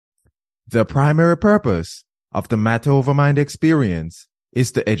The primary purpose of the Matter Over Mind experience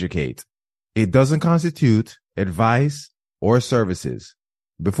is to educate. It doesn't constitute advice or services.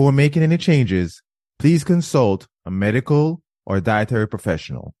 Before making any changes, please consult a medical or dietary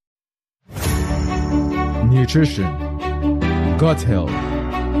professional. Nutrition, gut health,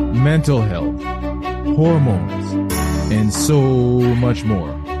 mental health, hormones, and so much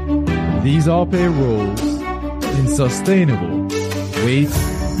more. These all play roles in sustainable weight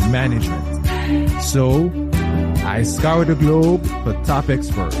management. So, I scour the globe for top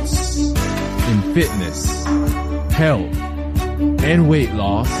experts in fitness, health, and weight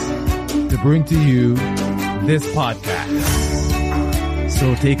loss to bring to you this podcast.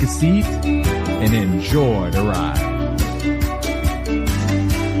 So take a seat and enjoy the ride.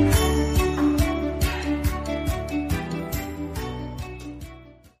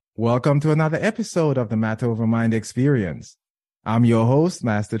 Welcome to another episode of the Matter Over Mind experience. I'm your host,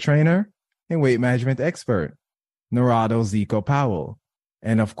 master trainer, and weight management expert, Narado Zico Powell.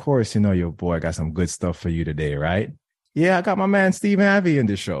 And of course, you know your boy got some good stuff for you today, right? Yeah, I got my man Steve Abbey in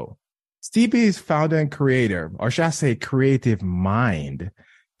the show. Steve is founder and creator, or should I say creative mind,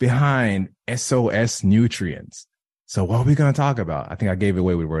 behind SOS Nutrients. So what are we going to talk about? I think I gave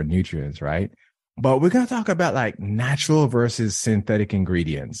away with the word nutrients, right? But we're going to talk about like natural versus synthetic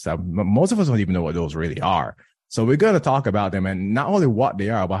ingredients. Most of us don't even know what those really are. So we're going to talk about them, and not only what they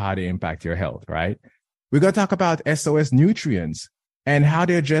are, but how they impact your health, right? We're going to talk about SOS Nutrients and how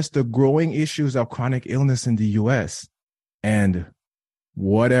they address the growing issues of chronic illness in the U.S. And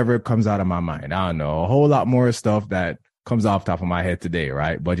whatever comes out of my mind, I don't know, a whole lot more stuff that comes off the top of my head today,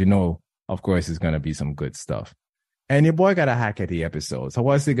 right? But you know, of course, it's going to be some good stuff. And your boy got a hack at the episode. So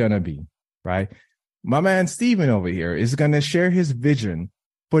what's it going to be, right? My man Steven over here is going to share his vision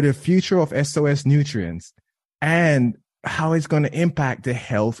for the future of SOS Nutrients and how it's going to impact the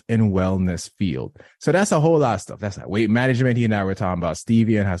health and wellness field. So that's a whole lot of stuff. That's like weight management. He and I were talking about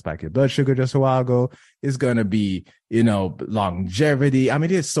stevia and how to spike your blood sugar just a while ago. It's going to be, you know, longevity. I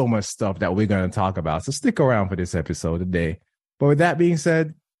mean, there's so much stuff that we're going to talk about. So stick around for this episode today. But with that being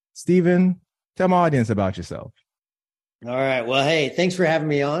said, Steven, tell my audience about yourself. All right. Well, hey, thanks for having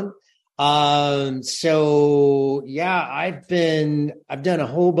me on. So yeah, I've done a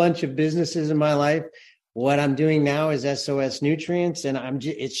whole bunch of businesses in my life. What I'm doing now is SOS Nutrients, and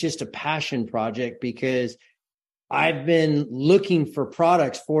it's just a passion project because I've been looking for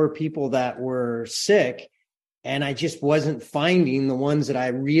products for people that were sick, and I just wasn't finding the ones that I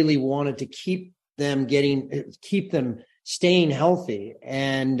really wanted to keep them staying healthy.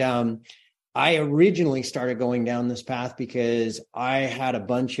 And I originally started going down this path because I had a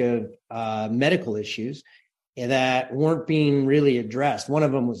bunch of medical issues that weren't being really addressed. One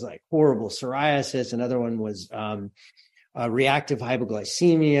of them was like horrible psoriasis. Another one was reactive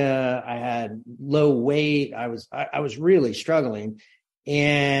hypoglycemia. I had low weight. I was really struggling.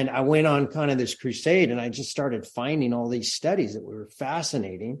 And I went on kind of this crusade, and I just started finding all these studies that were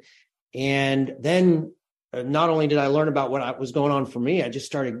fascinating. And then not only did I learn about what was going on for me, I just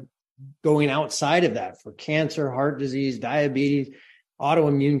started going outside of that for cancer, heart disease, diabetes,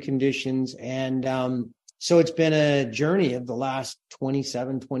 autoimmune conditions. And so it's been a journey of the last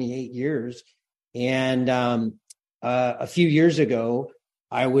 27, 28 years. And a few years ago,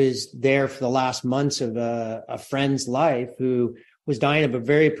 I was there for the last months of a friend's life who was dying of a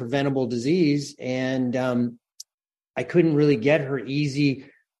very preventable disease. And I couldn't really get her easy,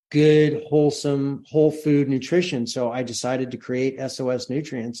 good, wholesome, whole food nutrition. So I decided to create SOS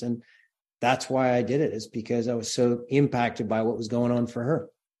Nutrients. And that's why I did it, is because I was so impacted by what was going on for her.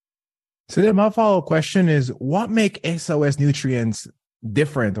 So then my follow-up question is, what make SOS Nutrients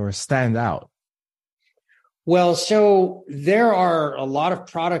different or stand out? Well, so there are a lot of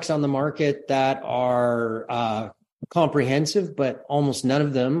products on the market that are comprehensive, but almost none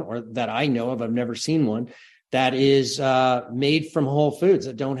of them, or that I know of, I've never seen one, that is made from whole foods,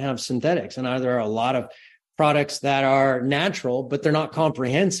 that don't have synthetics. And there are a lot of products that are natural, but they're not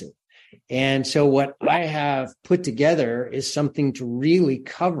comprehensive. And so what I have put together is something to really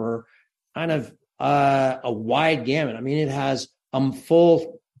cover kind of a wide gamut. I mean, it has a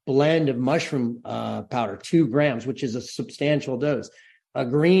full blend of mushroom powder, 2 grams, which is a substantial dose, a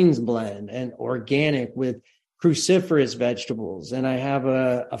greens blend, and organic with cruciferous vegetables. And I have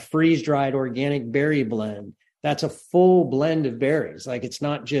a freeze-dried organic berry blend. That's a full blend of berries. Like, it's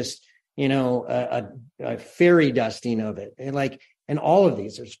not just, you know, a fairy dusting of it. And all of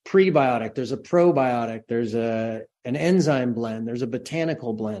these, there's prebiotic, there's a probiotic, there's an enzyme blend, there's a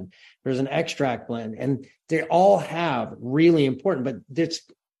botanical blend, there's an extract blend, and they all have really important, but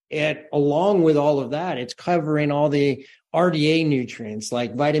along with all of that, it's covering all the RDA nutrients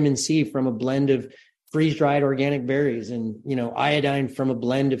like vitamin C from a blend of freeze-dried organic berries, and, iodine from a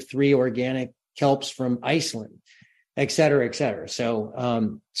blend of 3 organic kelps from Iceland, et cetera, et cetera.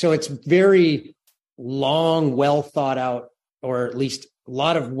 So it's very long, well thought out, or at least a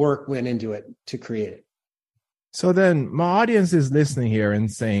lot of work went into it to create it. So then my audience is listening here and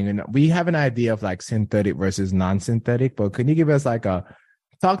saying, and we have an idea of like synthetic versus non-synthetic, but can you give us like a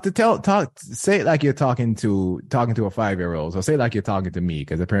say it like you're talking to a 5-year-old, or say it like you're talking to me,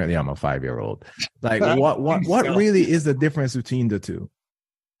 because apparently I'm a 5-year-old. Like what really is the difference between the two?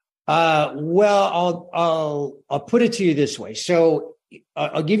 Well, I'll put it to you this way. So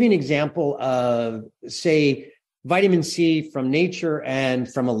I'll give you an example of, say, vitamin C from nature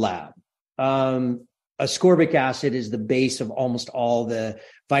and from a lab. Ascorbic acid is the base of almost all the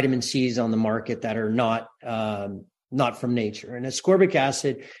vitamin C's on the market that are not from nature. And ascorbic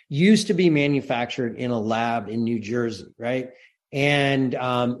acid used to be manufactured in a lab in New Jersey, right? And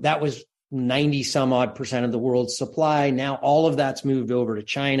that was 90 some odd % of the world's supply. Now all of that's moved over to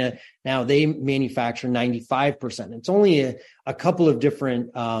China. Now they manufacture 95%. It's only a couple of different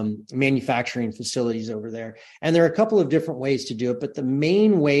manufacturing facilities over there. And there are a couple of different ways to do it. But the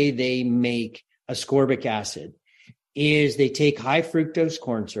main way they make ascorbic acid is they take high fructose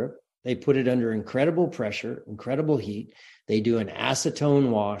corn syrup, they put it under incredible pressure, incredible heat, they do an acetone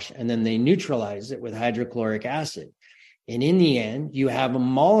wash, and then they neutralize it with hydrochloric acid. And in the end, you have a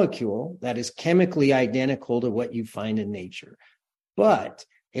molecule that is chemically identical to what you find in nature, but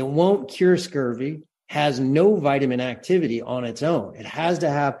it won't cure scurvy, has no vitamin activity on its own. It has to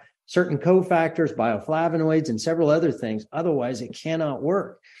have certain cofactors, bioflavonoids, and several other things. Otherwise, it cannot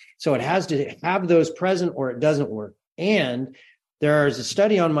work. So it has to have those present or it doesn't work. And there is a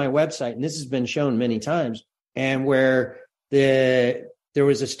study on my website, and this has been shown many times, and where there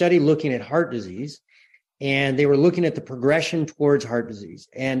was a study looking at heart disease, and they were looking at the progression towards heart disease.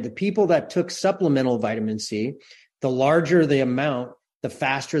 And the people that took supplemental vitamin C, the larger the amount, the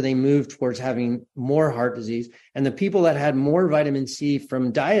faster they moved towards having more heart disease. And the people that had more vitamin C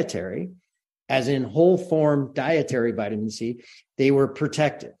from dietary, as in whole form dietary vitamin C, they were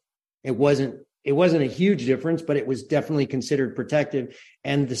protected. It wasn't a huge difference, but it was definitely considered protective.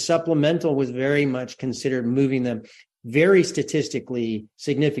 And the supplemental was very much considered moving them very statistically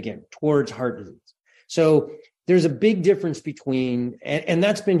significant towards heart disease. So there's a big difference between, and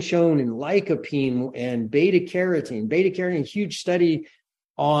that's been shown in lycopene and beta carotene, huge study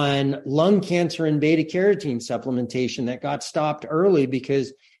on lung cancer and beta carotene supplementation that got stopped early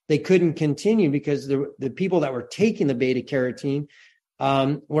because they couldn't continue, because the people that were taking the beta carotene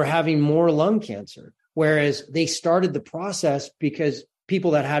were having more lung cancer, whereas they started the process because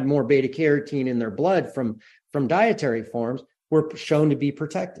people that had more beta carotene in their blood from dietary forms were shown to be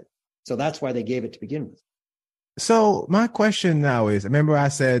protected. So that's why they gave it to begin with. So my question now is, remember I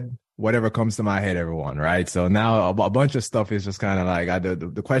said whatever comes to my head, everyone, right? So now a bunch of stuff is just kind of like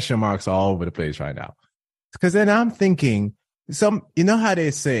the question marks are all over the place right now. Because then I'm thinking, you know how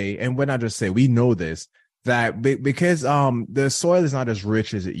they say, and when I just say, we know this, that because the soil is not as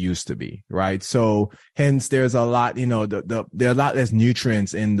rich as it used to be, right? So hence there's a lot, there are a lot less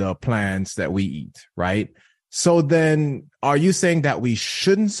nutrients in the plants that we eat, right? So then are you saying that we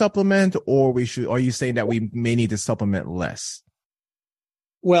shouldn't supplement, or are you saying that we may need to supplement less?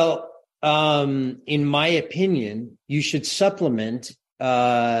 Well, in my opinion, you should supplement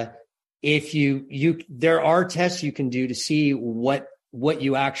if there are tests you can do to see what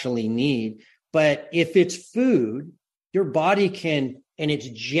you actually need. But if it's food, your body can, and it's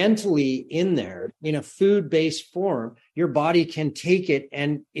gently in there in a food-based form, your body can take it.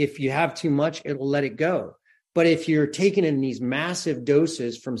 And if you have too much, it'll let it go. But if you're taking in these massive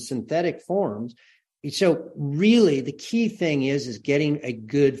doses from synthetic forms, so really the key thing is getting a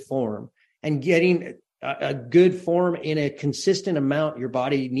good form, and getting a good form in a consistent amount your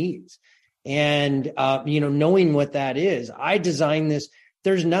body needs. And, knowing what that is, I designed this.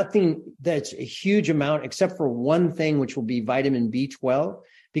 There's nothing that's a huge amount except for one thing, which will be vitamin B12,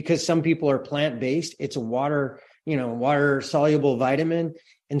 because some people are plant-based. It's a water soluble vitamin.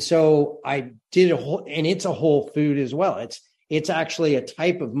 And so I did and it's a whole food as well. It's actually a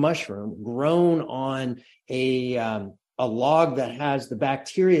type of mushroom grown on a log that has the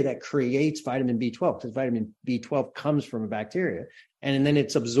bacteria that creates vitamin B12, because vitamin B12 comes from a bacteria, and then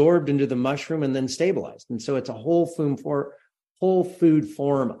it's absorbed into the mushroom and then stabilized. And so it's a whole food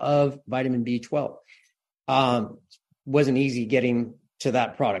form of vitamin B12. Wasn't easy getting to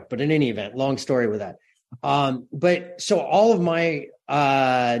that product, but in any event, long story with that. But so all of my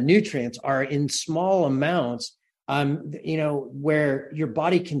nutrients are in small amounts, where your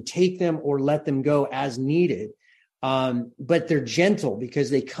body can take them or let them go as needed. But they're gentle because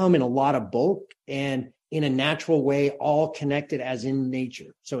they come in a lot of bulk and in a natural way, all connected as in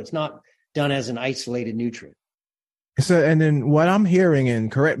nature. So it's not done as an isolated nutrient. So, and then what I'm hearing, and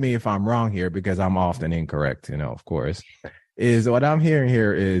correct me if I'm wrong here, because I'm often incorrect, of course, is what I'm hearing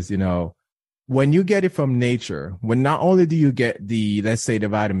here is, when you get it from nature, when not only do you get let's say the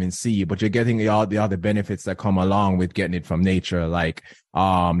vitamin C, but you're getting all the other benefits that come along with getting it from nature, like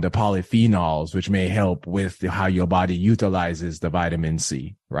the polyphenols, which may help with how your body utilizes the vitamin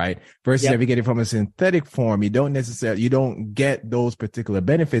C, right? Versus if you get it from a synthetic form, you don't get those particular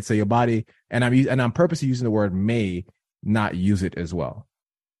benefits. So your body, and I'm purposely using the word may not use it as well.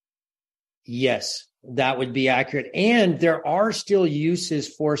 Yes, that would be accurate. And there are still uses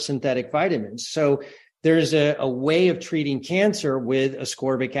for synthetic vitamins. So there's a way of treating cancer with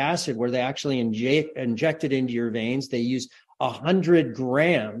ascorbic acid where they actually inject it into your veins. They use 100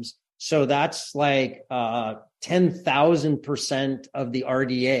 grams. So that's like 10,000% of the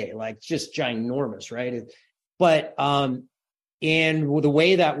RDA, like just ginormous, right? But and the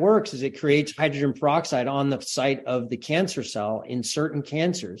way that works is it creates hydrogen peroxide on the site of the cancer cell in certain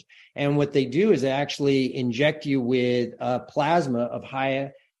cancers. And what they do is they actually inject you with plasma of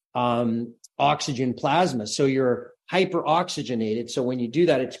high oxygen plasma. So you're hyperoxygenated. So when you do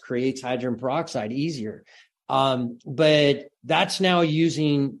that, it creates hydrogen peroxide easier. But that's now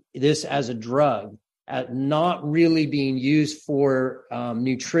using this as a drug, not really being used for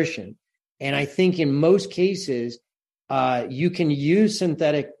nutrition. And I think in most cases, you can use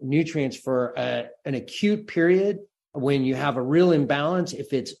synthetic nutrients for an acute period when you have a real imbalance,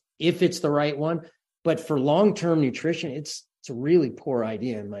 if it's the right one. But for long-term nutrition, it's a really poor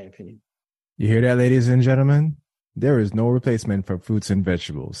idea, in my opinion. You hear that, ladies and gentlemen? There is no replacement for fruits and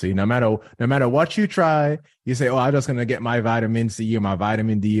vegetables. See, no matter what you try, you say, "Oh, I'm just gonna get my vitamin C or my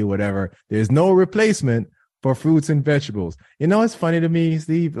vitamin D or whatever." There's no replacement for fruits and vegetables. It's funny to me,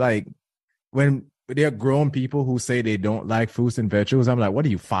 Steve. Like when there are grown people who say they don't like fruits and vegetables, I'm like, "What are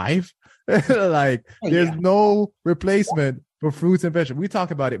you, 5?" Like, there's no replacement for fruits and vegetables. We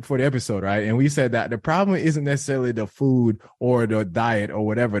talked about it before the episode, right? And we said that the problem isn't necessarily the food or the diet or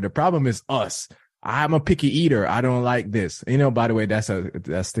whatever. The problem is us. I'm a picky eater. I don't like this. By the way, that's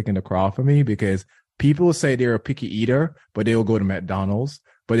sticking the craw for me, because people say they're a picky eater, but they'll go to McDonald's,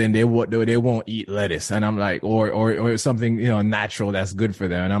 but then they won't eat lettuce. And I'm like, or something, natural that's good for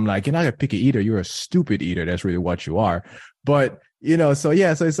them. And I'm like, you're not a picky eater. You're a stupid eater. That's really what you are. But, so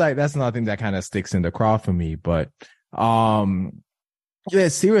it's like, that's another thing that kind of sticks in the craw for me. But,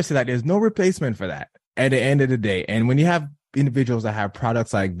 seriously, like there's no replacement for that at the end of the day. And when you have individuals that have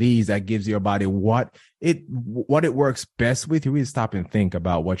products like these that gives your body what it works best with, you really stop and think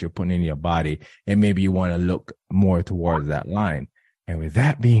about what you're putting in your body, and maybe you want to look more towards that line. And with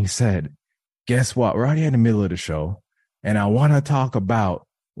that being said, guess what? We're already in the middle of the show, and I want to talk about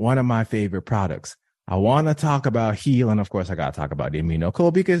one of my favorite products. I want to talk about Heal, and of course I got to talk about the Amino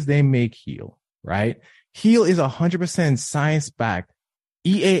Co, because they make Heal, right? Heal is 100% science-backed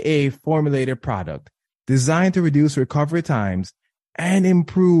EAA formulated product designed to reduce recovery times and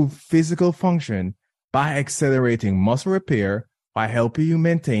improve physical function by accelerating muscle repair by helping you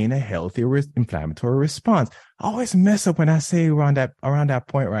maintain a healthy inflammatory response. I always mess up when I say around that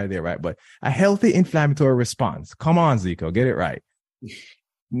point right there, right? But a healthy inflammatory response. Come on, Zico, get it right.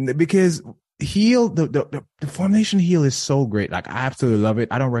 Because Heal, the formulation Heal is so great. Like, I absolutely love it.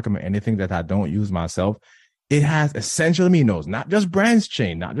 I don't recommend anything that I don't use myself. It has essential aminos, not just branched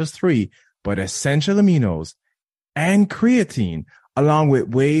chain, not just 3, but essential aminos and creatine, along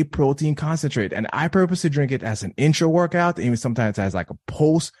with whey protein concentrate. And I purposely drink it as an intra workout, even sometimes as like a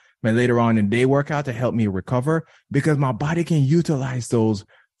post, but later on in the day workout to help me recover, because my body can utilize those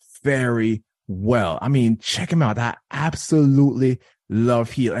very well. I mean, check them out. I absolutely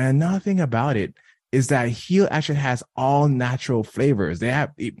love Heal. And another thing about it is that Heal actually has all natural flavors. They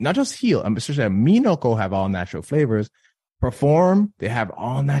have not just Heal, especially Amino Co have all natural flavors. Perform, they have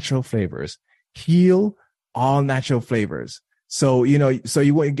all natural flavors. Heal, all natural flavors. So, so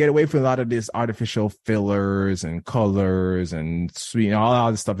you want to get away from a lot of this artificial fillers and colors and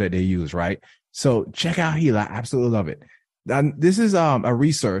all the stuff that they use, right? So check out Heal. I absolutely love it. And this is a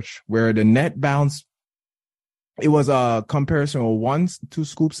research where the net bounce, it was a comparison of 1-2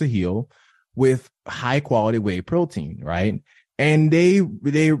 scoops of Heal with high quality whey protein, right? And they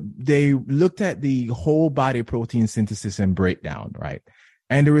looked at the whole body protein synthesis and breakdown, right?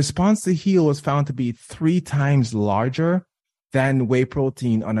 And the response to Heal was found to be 3 times larger than whey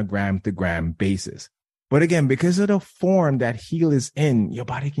protein on a gram-to-gram basis. But again, because of the form that Heal is in, your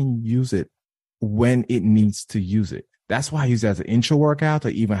body can use it when it needs to use it. That's why I use it as an intra workout, or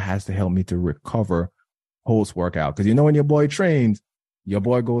even has to help me to recover post workout. Because when your boy trains, your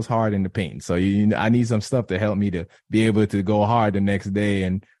boy goes hard in the paint. So I need some stuff to help me to be able to go hard the next day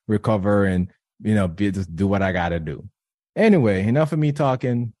and recover and, just do what I got to do. Anyway, enough of me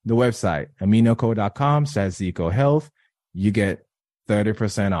talking. The website, aminoco.com/ZecoHealth. You get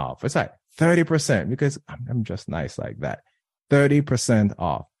 30% off. It's like 30% because I'm just nice like that. 30%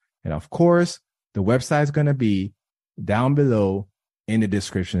 off. And of course, the website is going to be down below in the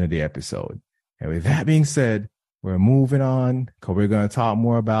description of the episode. And with that being said, we're moving on because we're going to talk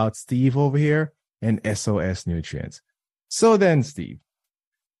more about Steve over here and SOS Nutrients. So then, Steve,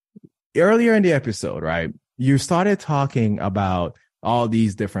 earlier in the episode, right, you started talking about all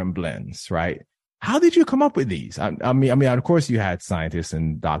these different blends, right? How did you come up with these? I mean, of course, you had scientists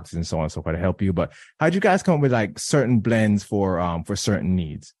and doctors and so on and so forth to help you, but how did you guys come up with like certain blends for certain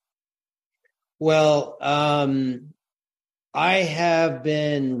needs? Well, I have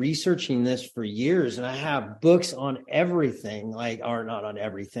been researching this for years, and I have books on everything, or not on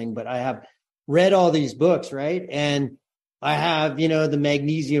everything, but I have read all these books, right? And I have, the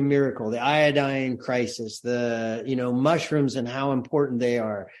magnesium miracle, the iodine crisis, the, mushrooms and how important they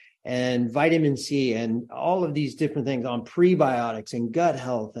are, and vitamin C, and all of these different things on prebiotics and gut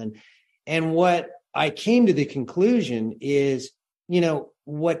health. And what I came to the conclusion is,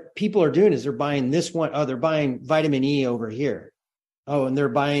 what people are doing is they're buying this one. Oh, they're buying vitamin E over here. Oh, and they're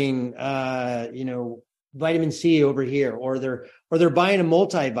buying, vitamin C over here, or they're buying a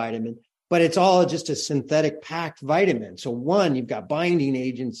multivitamin, but it's all just a synthetic packed vitamin. So one, you've got binding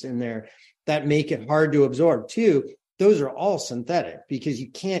agents in there that make it hard to absorb. Two, those are all synthetic because you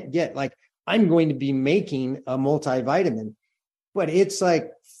can't get, I'm going to be making a multivitamin, but it's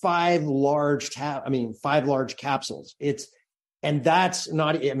like 5 large capsules. And that's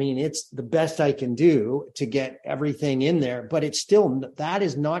not, it's the best I can do to get everything in there, but that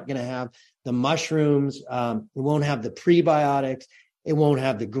is not going to have the mushrooms. It won't have the prebiotics. It won't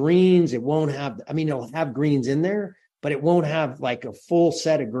have the greens. It won't have, it'll have greens in there, but it won't have like a full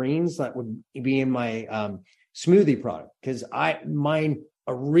set of greens that would be in my smoothie product. Because my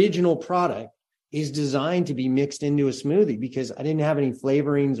original product is designed to be mixed into a smoothie because I didn't have any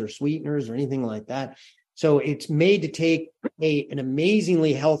flavorings or sweeteners or anything like that. So it's made to take an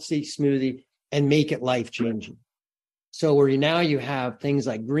amazingly healthy smoothie and make it life-changing. So where you have things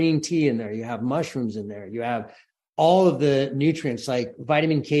like green tea in there, you have mushrooms in there, you have all of the nutrients like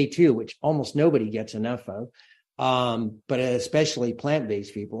vitamin K2, which almost nobody gets enough of, but especially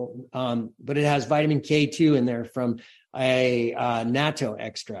plant-based people. But it has vitamin K2 in there from a natto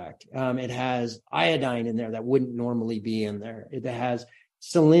extract. It has iodine in there that wouldn't normally be in there. It has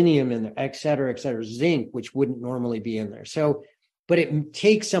selenium in there, et cetera, zinc, which wouldn't normally be in there. So, but it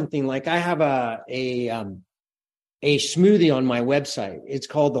takes something like I have a smoothie on my website. It's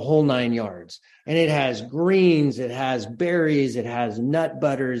called the Whole 9 Yards, and it has greens, it has berries, it has nut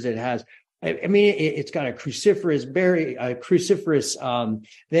butters, it has, it's got a cruciferous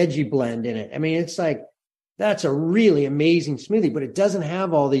veggie blend in it. It's like, that's a really amazing smoothie, but it doesn't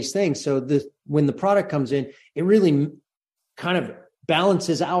have all these things. So when the product comes in, it really kind of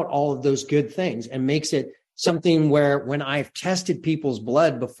balances out all of those good things and makes it something where when I've tested people's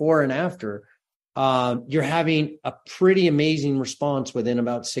blood before and after, you're having a pretty amazing response within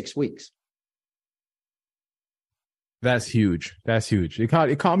about 6 weeks. That's huge. It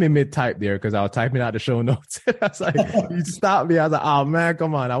caught me mid-type there because I was typing out the show notes. I was like, you stopped me. I was like, oh man,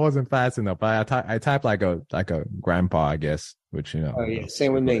 come on. I wasn't fast enough. I typed like a grandpa, I guess, which, Oh yeah.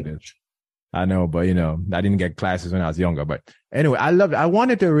 Same with me. I know, but I didn't get classes when I was younger. But anyway, I love it. I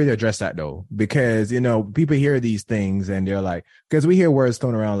wanted to really address that though, because, people hear these things and they're like, because we hear words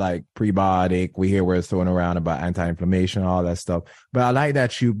thrown around like prebiotic, we hear words thrown around about anti-inflammation, all that stuff. But I like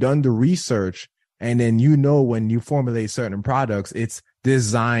that you've done the research, and then, when you formulate certain products, it's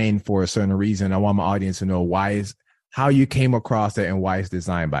designed for a certain reason. I want my audience to know how you came across it and why it's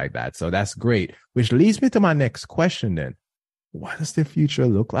designed like that. So that's great, which leads me to my next question then. What does the future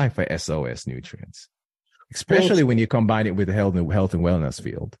look like for SOS Nutrients, especially when you combine it with the health and wellness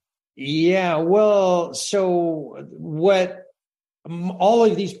field? Yeah, well, so what all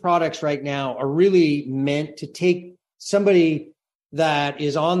of these products right now are really meant to take somebody that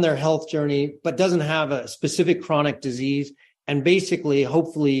is on their health journey but doesn't have a specific chronic disease and basically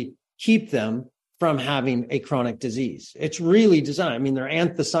hopefully keep them from having a chronic disease. It's really designed. They're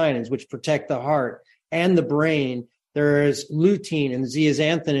anthocyanins, which protect the heart and the brain. There's lutein and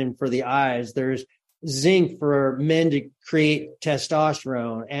zeaxanthin for the eyes. There's zinc for men to create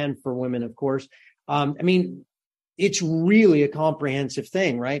testosterone, and for women, of course. It's really a comprehensive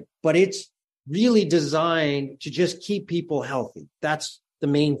thing, right? But it's really designed to just keep people healthy. That's the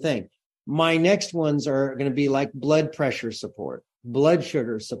main thing. My next ones are going to be like blood pressure support, blood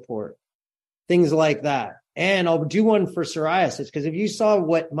sugar support, things like that. And I'll do one for psoriasis, because if you saw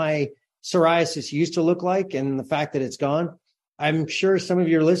what my psoriasis used to look like and the fact that it's gone, I'm sure some of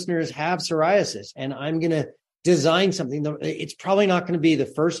your listeners have psoriasis, and I'm going to design something. It's probably not going to be the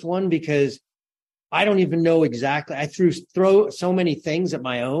first one, because I don't even know exactly. I throw so many things at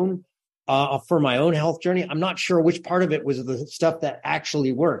my own for my own health journey. I'm not sure which part of it was the stuff that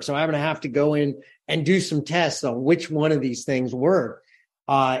actually worked. So I'm going to have to go in and do some tests on which one of these things work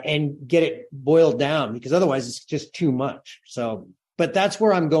and get it boiled down, because otherwise it's just too much. So, but that's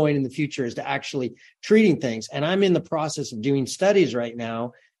where I'm going in the future, is to actually treating things. And I'm in the process of doing studies right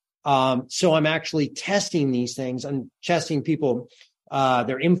now. So I'm actually testing these things. I'm testing people,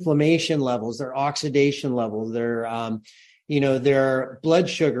 their inflammation levels, their oxidation levels, their blood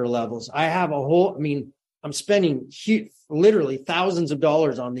sugar levels. I'm spending literally thousands of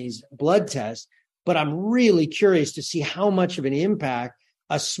dollars on these blood tests, but I'm really curious to see how much of an impact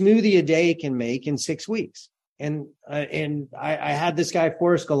a smoothie a day can make in 6 weeks. And I had this guy,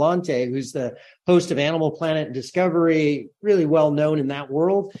 Forrest Galante, who's the host of Animal Planet Discovery, really well known in that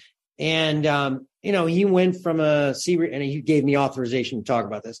world. And, he went from and he gave me authorization to talk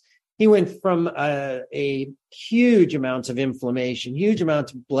about this. He went from a huge amounts of inflammation, huge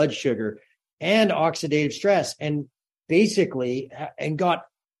amounts of blood sugar and oxidative stress, and basically,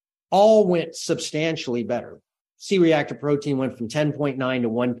 went substantially better. C-reactive protein went from 10.9 to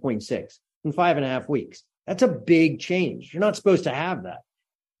 1.6 in 5.5 weeks. That's a big change. You're not supposed to have that.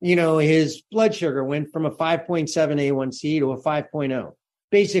 His blood sugar went from a 5.7 A1C to a 5.0.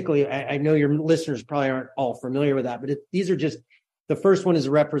 Basically, I know your listeners probably aren't all familiar with that, but these are just, the first one is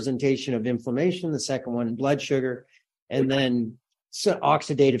a representation of inflammation. The second one, blood sugar, and then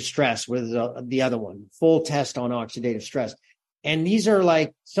oxidative stress was the other one, full test on oxidative stress. And these are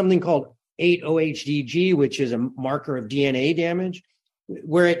like something called 8-OHDG, which is a marker of DNA damage.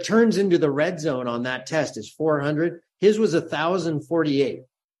 Where it turns into the red zone on that test is 400. His was 1,048.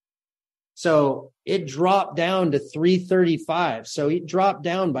 So it dropped down to 335. So it dropped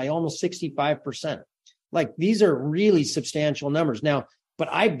down by almost 65%. Like, these are really substantial numbers. Now, but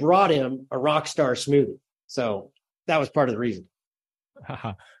I brought him a Rockstar smoothie. So that was part of the reason.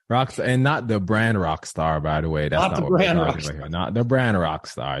 Rockstar, and not the brand Rockstar, by the way. That's not the brand Rockstar. Not the brand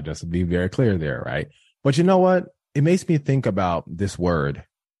Rockstar. Just to be very clear there, right? But you know what? It makes me think about this word,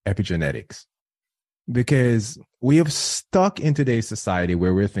 epigenetics, because we have stuck in today's society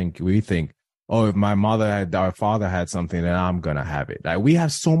where we think, oh, if my our father had something, then I'm going to have it. Like, we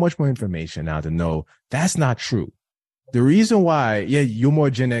have so much more information now to know that's not true. The reason why, you're more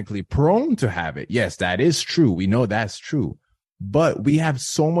genetically prone to have it. Yes, that is true. We know that's true. But we have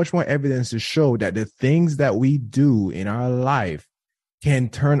so much more evidence to show that the things that we do in our life can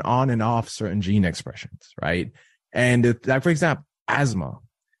turn on and off certain gene expressions, right? And like, for example, asthma.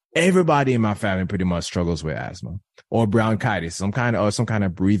 Everybody in my family pretty much struggles with asthma or bronchitis, some kind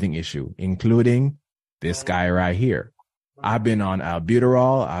of breathing issue, including this guy right here. I've been on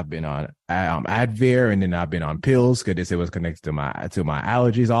albuterol, I've been on Advair, and then I've been on pills because it was connected to my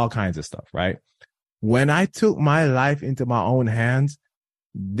allergies, all kinds of stuff, right? When I took my life into my own hands,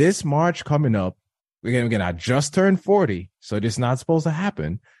 this March coming up, again, I just turned 40, so this is not supposed to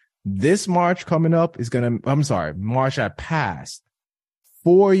happen. This March coming up is March I passed.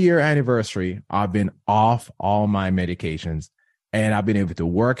 4-year anniversary, I've been off all my medications, and I've been able to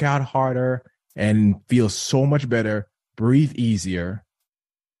work out harder and feel so much better, breathe easier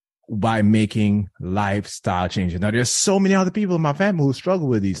by making lifestyle changes. Now, there's so many other people in my family who struggle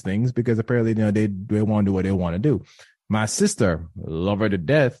with these things because apparently, they want to do what they want to do. My sister, love her to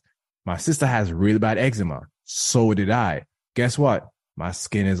death. My sister has really bad eczema. So did I. Guess what? My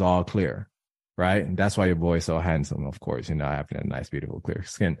skin is all clear, right? And that's why your boy is so handsome, of course. I have a nice, beautiful, clear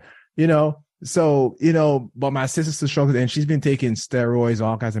skin, but my sister's still struggling, and she's been taking steroids,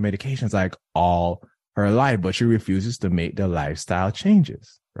 all kinds of medications, like all her life, but she refuses to make the lifestyle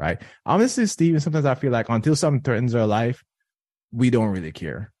changes, right? Honestly, Steven, sometimes I feel like until something threatens our life, we don't really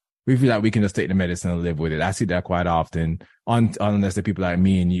care. We feel like we can just take the medicine and live with it. I see that quite often, unless the people like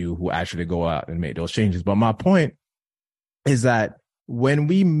me and you who actually go out and make those changes. But my point is that when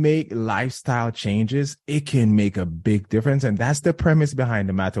we make lifestyle changes, it can make a big difference. And that's the premise behind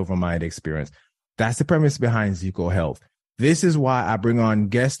the Matter Over Mind experience. That's the premise behind Zico Health. This is why I bring on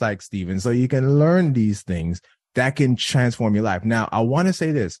guests like Steven, so you can learn these things that can transform your life. Now, I want to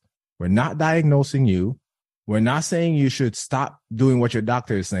say this. We're not diagnosing you. We're not saying you should stop doing what your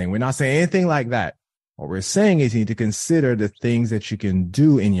doctor is saying. We're not saying anything like that. What we're saying is you need to consider the things that you can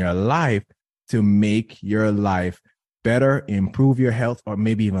do in your life to make your life better, improve your health, or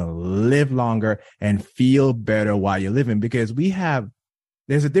maybe even live longer and feel better while you're living. Because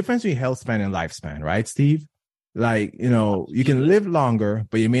there's a difference between health span and lifespan, right, Steve? Like, you can live longer,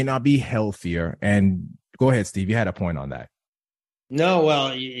 but you may not be healthier. And go ahead, Steve, you had a point on that. No,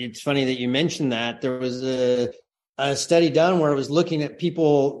 well, it's funny that you mentioned that. There was a study done where it was looking at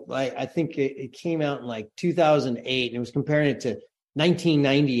people, like, I think it came out in like 2008, and it was comparing it to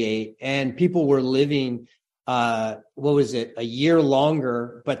 1998, and people were living, a year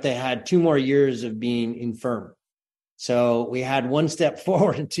longer, but they had 2 more years of being infirm. So we had 1 step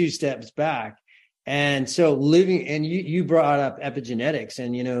forward and 2 steps back. And so living, and you brought up epigenetics,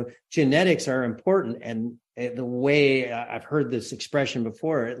 and, genetics are important. And the way I've heard this expression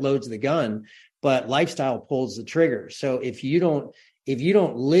before, it loads the gun, but lifestyle pulls the trigger. So if you don't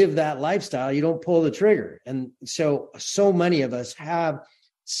live that lifestyle, you don't pull the trigger. And so many of us have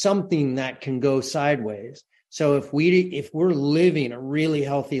something that can go sideways. So if we're living a really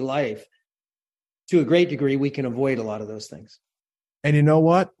healthy life, to a great degree, we can avoid a lot of those things. And you know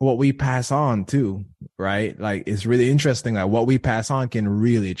what we pass on too, right? Like, it's really interesting that what we pass on can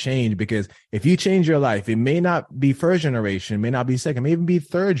really change, because if you change your life, it may not be first generation, may not be second, may even be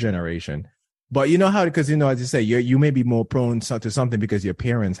third generation. But you know how, because, as you say, you may be more prone to something because your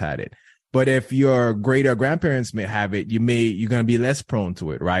parents had it. But if your great or grandparents may have it, you're going to be less prone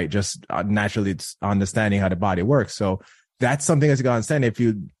to it, right? Just naturally, it's understanding how the body works. So that's something that's going to understand. If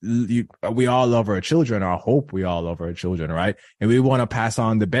we all love our children, or hope we all love our children, right? And we want to pass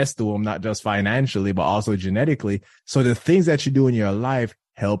on the best to them, not just financially, but also genetically. So the things that you do in your life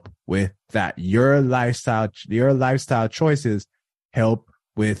help with that. Your lifestyle choices help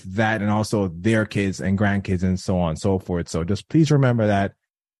with that, and also their kids and grandkids and so on and so forth. So just please remember that.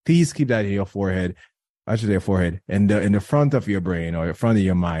 Please keep that in your forehead. I should say forehead, in the front of your brain, or in front of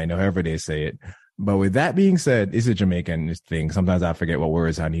your mind, or however they say it. But with that being said, it's a Jamaican thing. Sometimes I forget what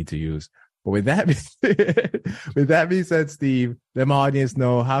words I need to use. But with that being said, Steve, let my audience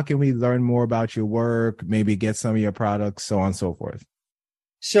know, how can we learn more about your work, maybe get some of your products, so on and so forth?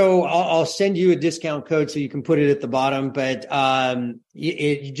 So I'll send you a discount code so you can put it at the bottom. But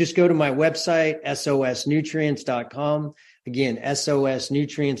you just go to my website, sosnutrients.com. Again,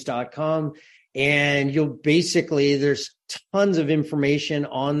 sosnutrients.com. And there's tons of information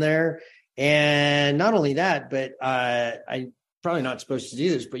on there. And not only that, but I'm probably not supposed to do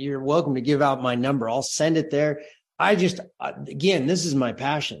this, but you're welcome to give out my number. I'll send it there. Again, this is my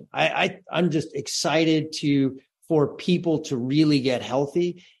passion. I'm just excited for people to really get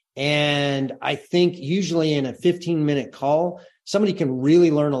healthy. And I think usually in a 15-minute call, somebody can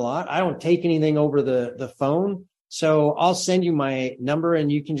really learn a lot. I don't take anything over the phone. So I'll send you my number,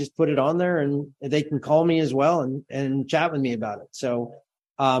 and you can just put it on there, and they can call me as well and chat with me about it. So,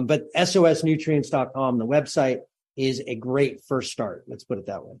 but sosnutrients.com, the website, is a great first start. Let's put it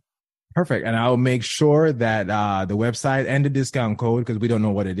that way. Perfect. And I'll make sure that the website and the discount code, because we don't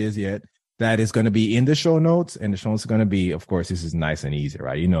know what it is yet, that is going to be in the show notes. And the show notes are going to be, of course, this is nice and easy,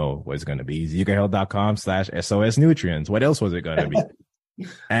 right? You know what it's going to be. ZeekaHealth.com/SOSnutrients. What else was it going to be?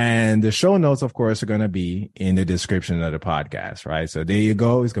 And the show notes, of course, are going to be in the description of the podcast, right? So there you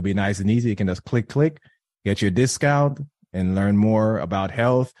go. It's going to be nice and easy. You can just click, get your discount, and learn more about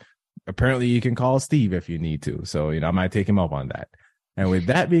health. Apparently, you can call Steve if you need to. So, I might take him up on that. And with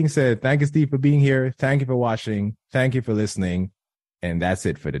that being said, thank you, Steve, for being here. Thank you for watching. Thank you for listening. And that's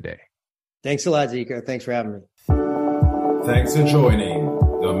it for today. Thanks a lot, Zika. Thanks for having me. Thanks for joining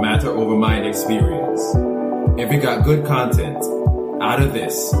the Matter Over Mind experience. If you got good content out of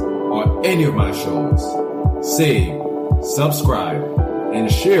this or any of my shows, save, subscribe,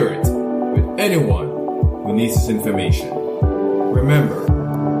 and share it with anyone who needs this information. Remember,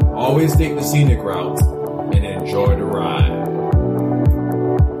 always take the scenic route and enjoy the ride.